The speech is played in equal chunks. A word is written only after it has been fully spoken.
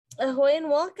Ahoy and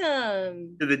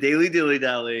welcome. To the Daily Dilly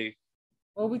Dally,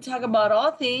 Where we talk about all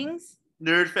things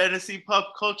nerd, fantasy,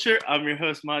 pop culture. I'm your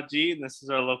host, Ma G, and this is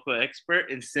our local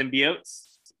expert in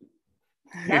symbiotes.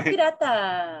 La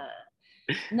Pirata.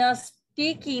 Now,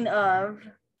 speaking of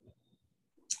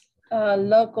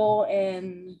local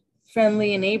and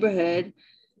friendly neighborhood,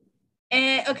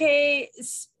 and okay,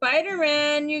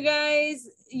 Spider-Man, you guys,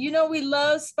 you know we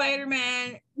love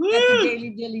Spider-Man at the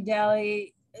Daily Dilly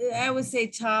Dally. I would say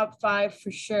top 5 for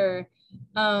sure.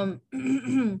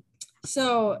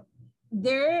 So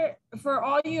there, for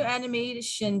all you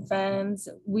animation fans,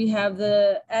 we have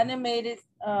the animated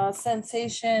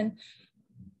sensation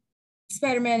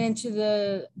Spider-Man into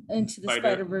the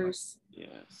Spider-Verse.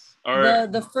 Yes. Or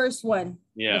the first one.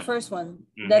 Yeah. The first one.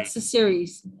 Mm-hmm. That's the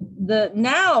series.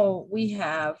 Now we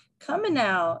have coming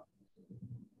out,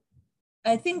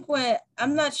 I think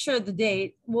I'm not sure the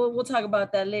date. We'll talk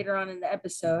about that later on in the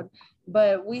episode.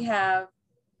 But we have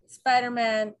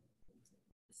Spider-Man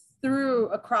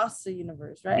across the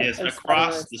universe, right? Yes,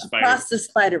 across the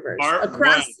Spider-Verse.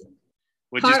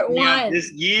 Which is coming out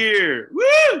this year.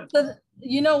 Woo! So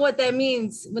you know what that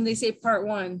means when they say part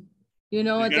 1. You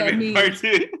know what that means. Part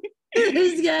 2.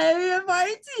 It's gonna be a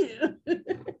part 2.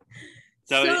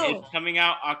 So it's coming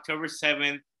out October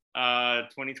 7th,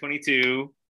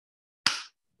 2022.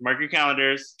 Mark your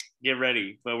calendars. Get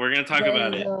ready. But we're gonna talk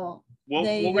about it. What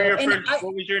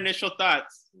was your initial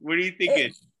thoughts? What are you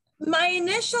thinking? My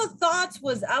initial thoughts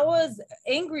was I was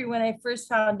angry when I first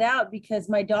found out because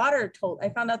I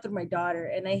found out through my daughter,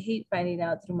 and I hate finding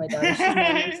out through my daughter. She's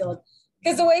 9 years old.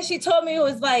 Because the way she told me, it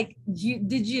was like,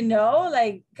 did you know?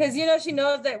 Like, because, she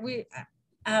knows that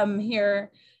I'm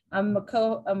here. I'm a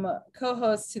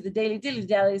co-host to the Daily Dilly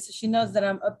Dally, so she knows that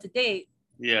I'm up to date.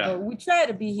 Yeah. We try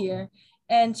to be here.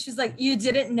 And she's like, you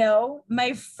didn't know?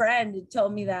 My friend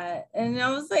told me that. And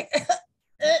I was like,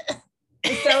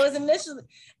 so I was initially,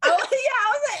 I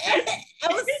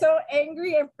was so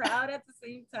angry and proud at the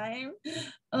same time.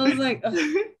 I was like,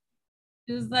 oh.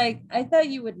 She was like, I thought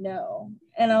you would know.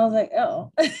 And I was like,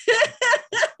 oh.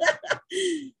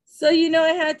 So, I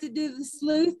had to do the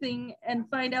sleuthing and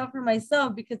find out for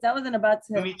myself because I wasn't about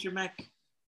to meet your mech.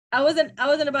 I wasn't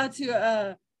about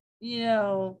to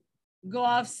go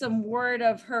off some word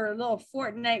of her little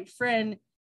Fortnite friend.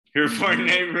 Her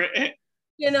Fortnite friend.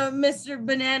 Mr.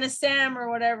 Banana Sam or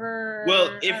whatever.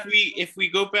 Well, if we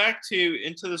go back to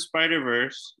Into the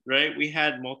Spider-Verse, right? We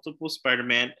had multiple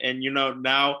Spider-Man, and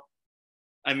now,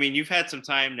 I mean, you've had some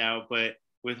time now, but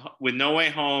with No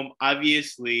Way Home,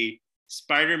 obviously,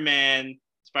 Spider-Man,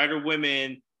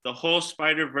 Spider-Women, the whole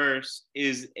Spider-Verse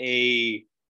is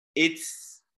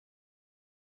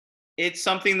it's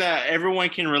something that everyone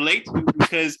can relate to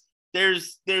because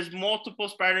there's multiple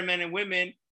Spider-Men and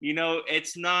women.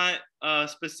 It's not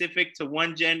specific to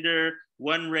one gender,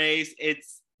 one race.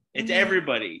 It's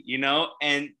everybody,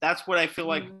 and that's what I feel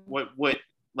like what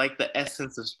like the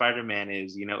essence of Spider-Man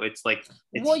is, it's like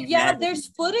there's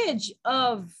footage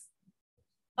of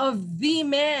the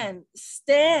man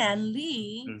Stan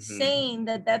Lee saying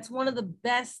that that's one of the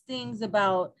best things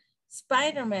about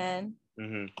Spider-Man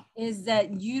is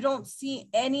that you don't see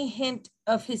any hint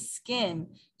of his skin.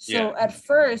 So at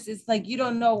first it's like you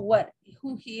don't know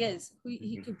who he is.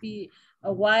 He could be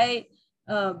a white,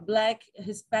 black,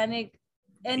 Hispanic,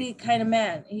 any kind of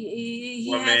man. He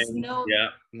has no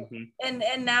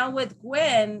and now with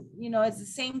Gwen, it's the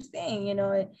same thing.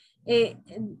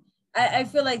 I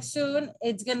feel like soon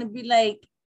it's gonna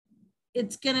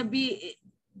be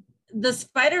the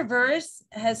Spider-Verse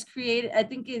has created. I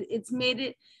think it's made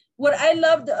it. What I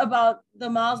loved about the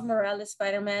Miles Morales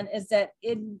Spider-Man is that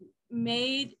it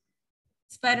made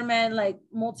Spider-Man like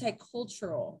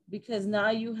multicultural because now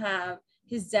you have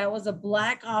his dad was a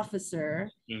Black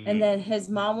officer and then his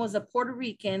mom was a Puerto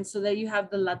Rican. So that you have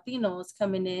the Latinos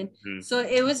coming in. So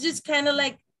it was just kind of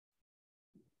like,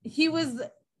 he was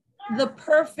the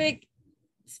perfect,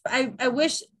 I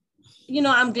wish,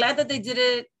 I'm glad that they did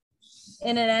it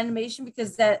in an animation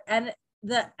because the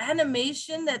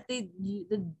animation that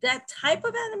that type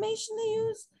of animation they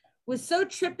use was so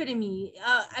trippy to me.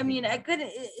 I mean,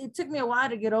 it took me a while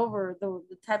to get over the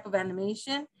type of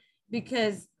animation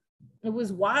because it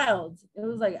was wild. It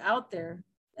was like out there.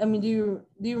 I mean, do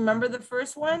you remember the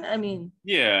first one? I mean,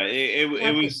 yeah, it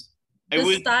was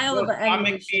the style of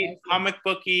animation, comic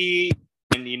booky,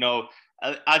 and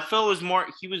I feel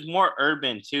he was more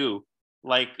urban too,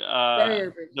 like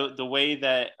the way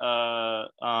that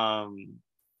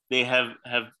they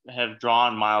have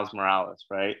drawn Miles Morales,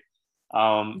 right?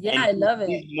 I love it.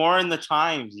 He's more in the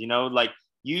times, like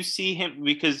you see him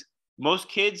because most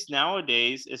kids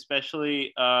nowadays,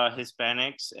 especially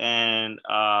Hispanics and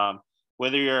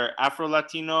whether you're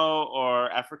Afro-Latino or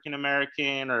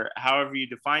African-American or however you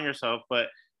define yourself, but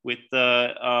with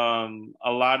the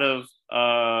a lot of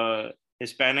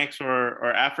Hispanics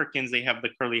or Africans, they have the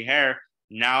curly hair.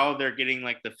 Now they're getting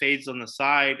like the fades on the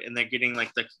side, and they're getting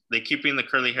like they're keeping the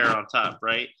curly hair on top,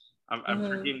 right? I'm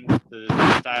forgetting what the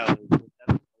style is. That's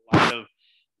a lot of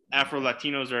Afro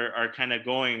Latinos are kind of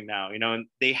going now, you know, and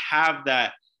they have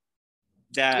that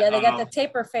Yeah, they got the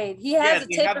taper fade. He has a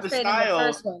taper fade in the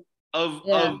first one. Of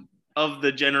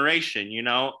the generation, you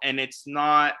know, and it's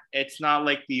not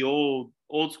like the old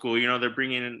school, you know. They're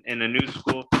bringing in a new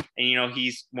school, and you know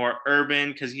he's more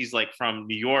urban because he's like from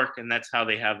New York, and that's how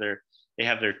they have their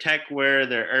tech wear,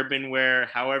 their urban wear,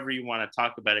 however you want to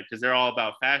talk about it, because they're all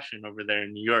about fashion over there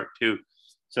in New York too.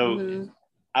 So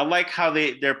I like how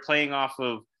they're playing off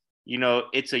of, you know,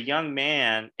 it's a young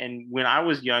man. And when I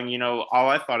was young, you know, all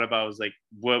I thought about was like,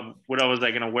 what was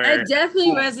I going to wear? I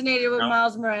definitely resonated with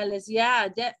Miles Morales. Yeah.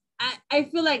 I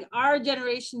feel like our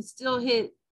generation still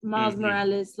hit Miles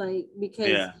Morales, like,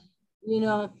 because, you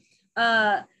know,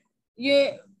 I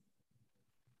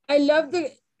love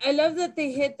that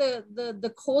they hit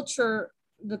the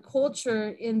culture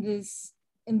in this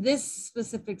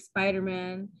specific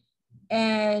Spider-Man.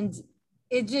 And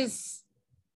it's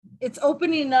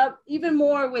opening up even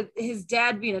more with his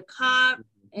dad being a cop.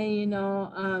 And, you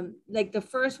know, like the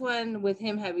first one with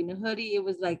him having a hoodie, it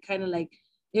was like kind of like,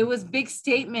 it was big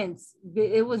statements.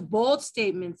 It was bold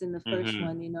statements in the first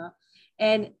one, you know.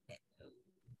 And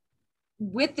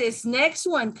with this next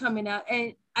one coming out,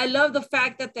 and I love the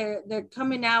fact that they're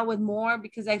coming out with more,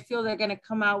 because I feel they're going to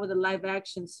come out with a live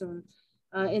action soon,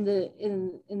 in the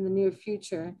near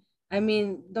future. I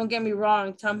mean, don't get me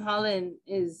wrong, Tom Holland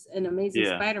is an amazing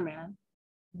Spider-Man,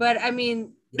 but I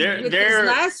mean, with this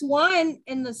last one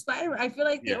in the Spider-Man, I feel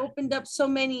like they opened up so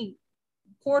many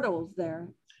portals there.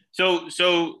 So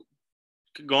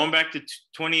going back to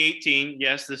 2018,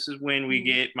 yes, this is when we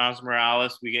get Miles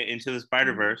Morales, we get Into the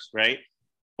Spider-Verse, right?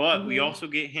 But we also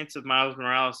get hints of Miles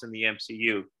Morales in the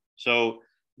MCU. So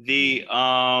the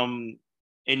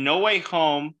in No Way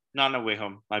Home, not No Way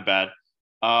Home, my bad.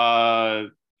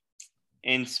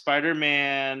 In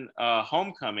Spider-Man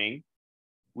Homecoming,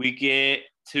 we get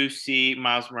to see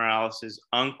Miles Morales'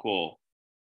 uncle.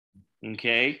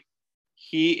 Okay,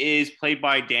 he is played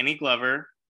by Danny Glover.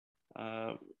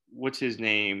 What's his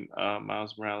name?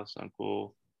 Miles Morales'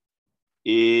 uncle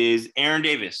is Aaron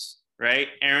Davis, right?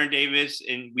 Aaron Davis,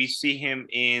 and we see him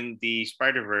in the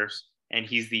Spider-Verse, and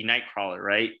he's the Nightcrawler,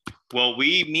 right? Well,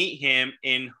 we meet him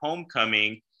in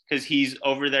Homecoming because he's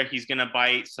over there. He's gonna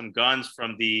buy some guns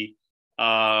from the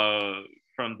Vulture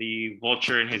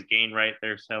and his gang, right?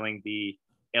 They're selling the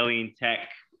alien tech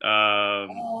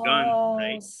guns,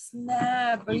 right?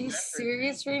 Snap! Are you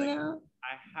serious right now?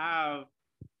 I have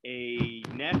a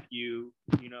nephew,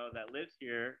 you know, that lives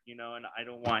here, you know, and I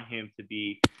don't want him to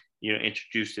be, you know,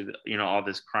 introduced to, you know, all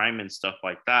this crime and stuff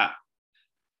like that.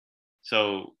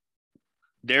 So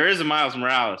there is a Miles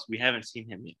Morales. We haven't seen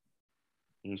him yet.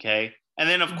 Okay. And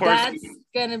then, of course, that's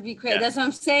going to be crazy. That's what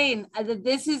I'm saying.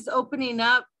 This is opening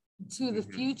up to the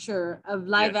future of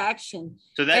live action.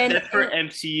 So that's for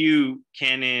MCU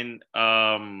canon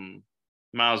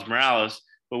Miles Morales.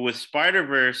 But with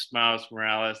Spider-Verse Miles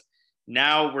Morales,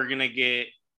 now we're gonna get,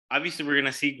 obviously we're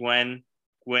gonna see Spider-Gwen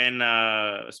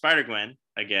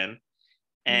again,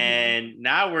 and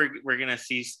now we're gonna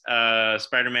see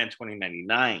Spider-Man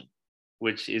 2099,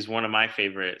 which is one of my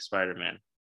favorite Spider-Man.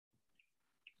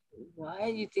 Why,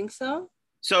 you think so?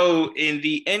 So in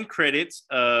the end credits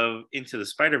of Into the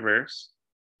Spider-Verse,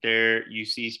 there you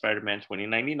see Spider-Man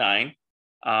 2099,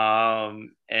 and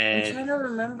I'm trying to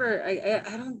remember. I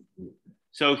don't.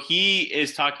 So he's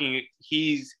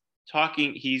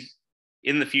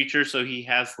in the future, so he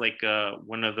has like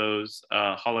one of those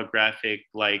holographic,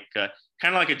 like kind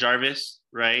of like a Jarvis,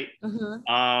 right?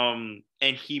 And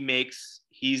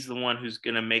he's the one who's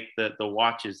gonna make the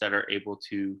watches that are able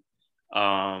to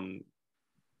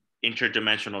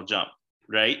interdimensional jump,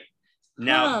 right?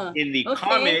 Now in the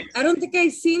comics, I don't think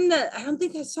I've seen that. I don't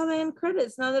think I saw the end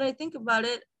credits. Now that I think about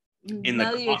it,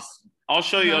 I'll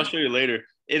show you. I'll show you later.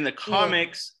 In the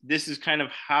comics, this is kind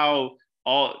of how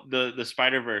all the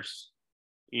Spider-Verse,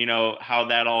 you know, how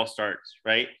that all starts,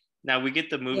 right? Now we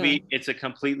get the movie. It's a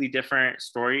completely different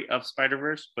story of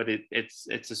Spider-Verse, but it's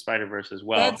a Spider-Verse as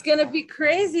well. That's gonna be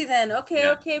crazy then.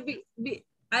 Okay.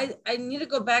 I need to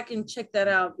go back and check that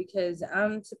out, because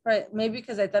I'm surprised. Maybe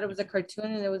because I thought it was a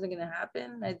cartoon and it wasn't gonna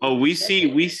happen. We see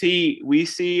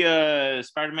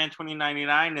Spider-Man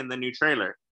 2099 in the new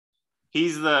trailer.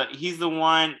 He's the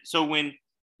one. So when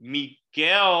not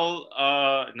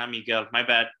Miguel, my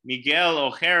bad. Miguel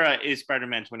O'Hara is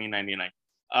Spider-Man 2099.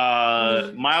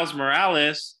 Miles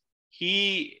Morales,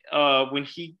 he when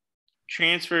he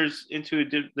transfers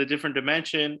into the different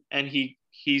dimension and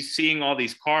he's seeing all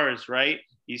these cars, right?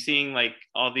 He's seeing like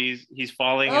all these, he's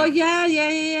falling. Oh, yeah.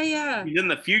 He's in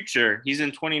the future. He's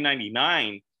in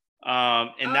 2099.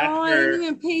 And that's I didn't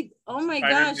even pay. Oh my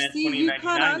Spider-Man gosh. See, you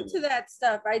caught on to that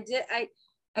stuff.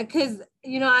 Because,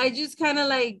 I just kind of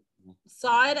like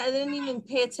saw it. I didn't even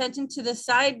pay attention to the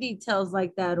side details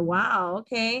like that. Wow.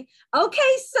 Okay.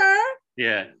 Okay, sir.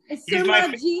 Yeah. Sir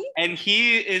Maggi. And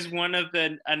he is one of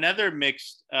another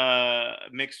mixed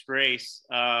race.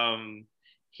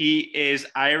 He is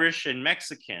Irish and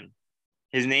Mexican.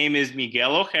 His name is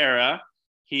Miguel O'Hara.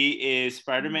 He is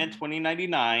Spider-Man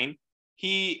 2099.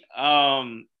 He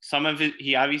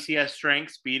he obviously has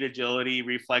strength, speed, agility,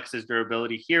 reflexes,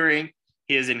 durability, hearing.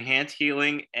 He has enhanced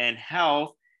healing and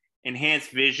health,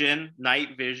 enhanced vision,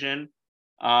 night vision,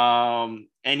 and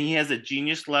he has a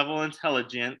genius level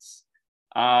intelligence.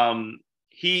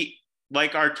 He,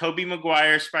 like our Tobey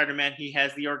Maguire Spider-Man, he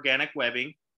has the organic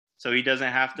webbing, so he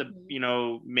doesn't have to,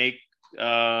 make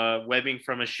webbing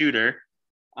from a shooter.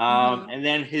 And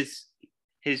then his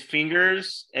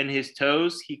fingers and his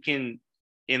toes, he can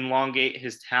elongate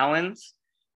his talons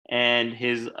and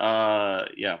his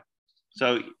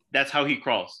so that's how he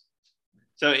crawls.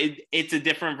 So it's a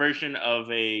different version of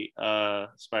a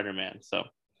Spider-Man. So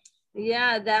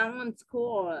yeah, that one's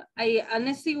cool. I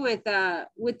honestly, with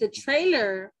the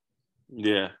trailer,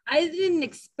 I didn't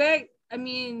expect, I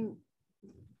mean,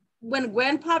 when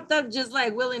Gwen popped up just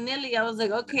like willy-nilly, I was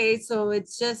like, okay, so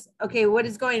it's just, okay, what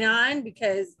is going on?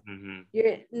 Because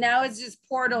now it's just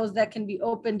portals that can be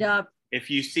opened up. If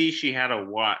you see, she had a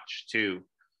watch too.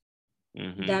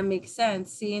 That makes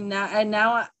sense. See,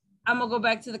 now I'm gonna go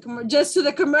back to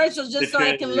the commercial just so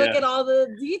I can look at all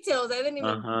the details. I didn't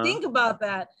even think about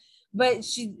that. But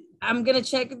I'm gonna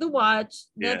check the watch.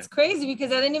 That's crazy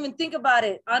because I didn't even think about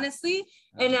it, honestly.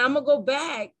 And I'm gonna go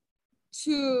back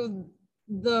to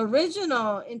the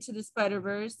original Into the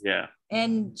Spider-Verse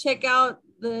and check out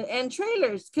the end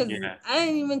trailers because I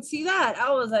didn't even see that.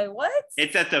 I was like, what?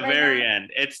 It's at the very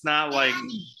end. It's not like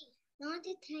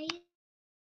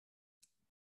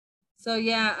so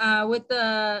with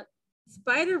the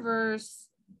Spider-Verse,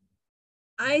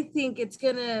 I think it's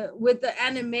gonna, with the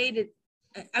animated,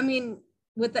 I mean,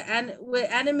 with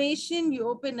animation, you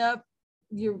open up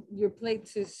your plate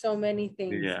to so many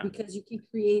things because you can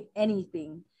create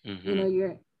anything.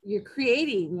 You're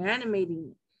creating, you're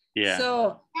animating.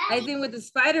 So I think with the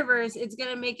Spider-Verse, it's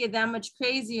gonna make it that much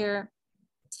crazier.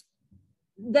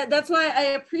 That's why I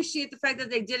appreciate the fact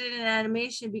that they did it in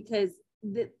animation because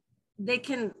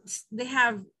they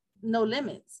have no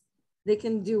limits. They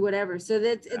can do whatever. So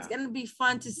that it's gonna be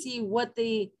fun to see what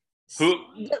they're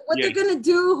gonna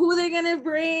do, who they're gonna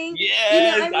bring.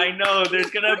 Yes, I know.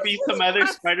 There's gonna be some other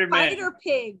Spider-Man.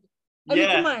 Spider-Pig. I mean,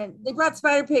 come on. They brought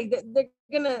Spider-Pig.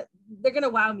 They're gonna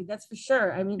wow me. That's for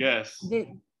sure. I mean,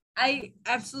 I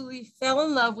absolutely fell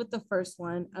in love with the first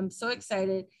one. I'm so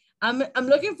excited. I'm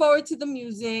looking forward to the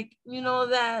music.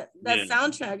 That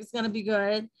soundtrack is gonna be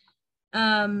good.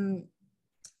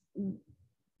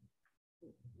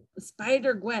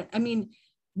 Spider-Gwen. I mean,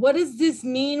 what does this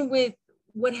mean with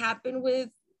what happened with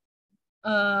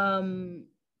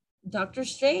Doctor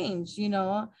Strange?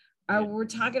 We're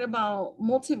talking about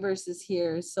multiverses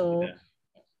here. So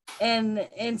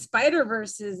and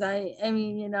Spider-Verses, I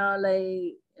mean,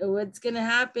 like what's gonna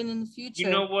happen in the future? You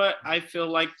know what? I feel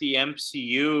like the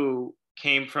MCU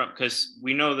came from, because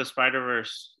we know the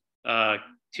Spider-Verse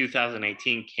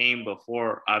 2018 came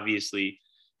before, obviously,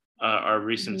 our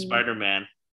recent Spider-Man.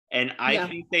 And I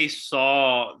think they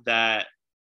saw that.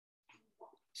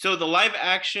 So the live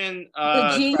action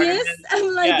the genius?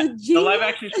 I'm like, the genius? The live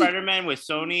action Spider-Man with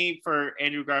Sony for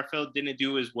Andrew Garfield didn't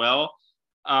do as well.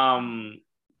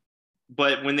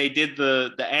 But when they did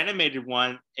the animated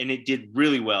one, and it did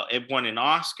really well. It won an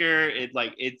Oscar.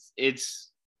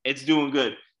 It's doing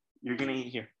good. You're gonna eat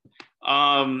here.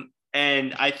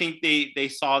 And I think they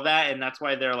saw that, and that's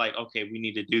why they're like, okay, we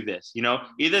need to do this.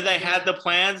 Either they had the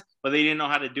plans, but they didn't know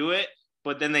how to do it.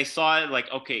 But then they saw it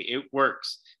like, okay, it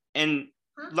works. And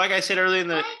like I said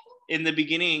earlier in the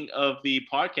beginning of the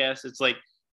podcast, it's like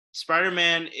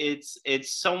Spider-Man. It's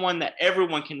someone that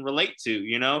everyone can relate to.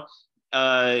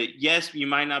 Yes, you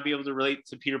might not be able to relate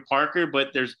to Peter Parker,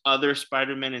 but there's other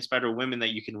Spider-Men and Spider-Women that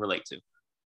you can relate to.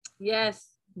 Yes,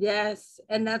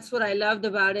 and that's what I loved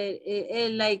about it.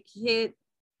 It like hit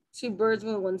two birds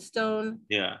with one stone.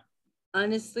 Yeah.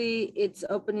 Honestly, it's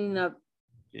opening up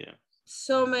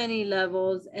so many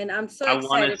levels, and I'm so I want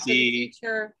excited to for the see.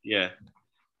 future. Yeah.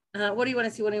 What do you want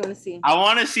to see? What do you want to see? I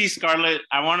want to see Scarlet.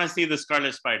 I want to see the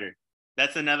Scarlet Spider.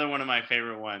 That's another one of my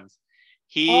favorite ones.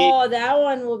 Oh, that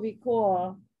one will be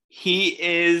cool. He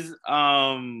is.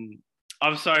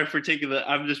 I'm sorry for taking the.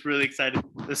 I'm just really excited.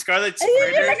 The Scarlet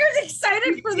Spider. You're like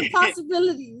excited for the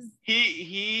possibilities.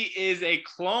 He is a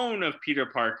clone of Peter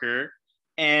Parker,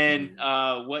 and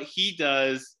what he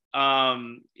does,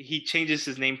 he changes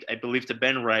his name, I believe, to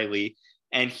Ben Reilly,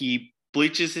 and he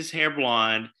bleaches his hair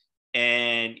blonde,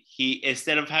 and he,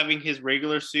 instead of having his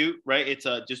regular suit, right, it's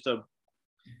just a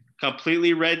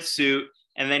completely red suit,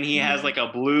 and then he has like a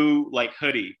blue like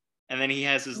hoodie, and then he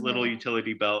has his little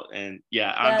utility belt, and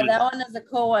that one is a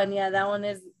cool one. Yeah, that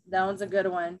one's a good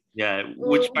one. Yeah,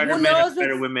 which Spider-Man and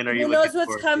Spider-Woman are you looking for? Who knows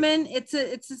what's coming? It's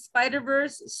a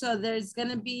Spider-Verse, so there's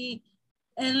gonna be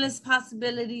endless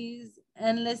possibilities,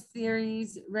 endless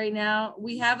theories. Right now,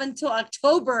 we have until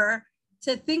October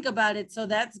to think about it, so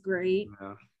that's great.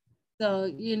 Yeah.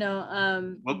 So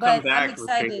we'll but come back I'm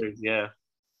excited. with trailers, yeah.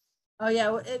 Oh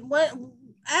yeah,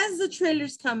 as the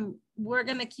trailers come, we're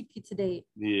gonna keep you to date.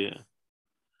 Yeah.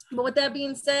 But with that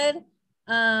being said,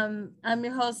 I'm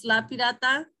your host La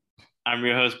Pirata. I'm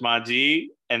your host Maji,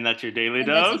 and that's your daily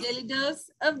dose. That's your daily dose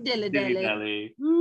of Dilly Dally.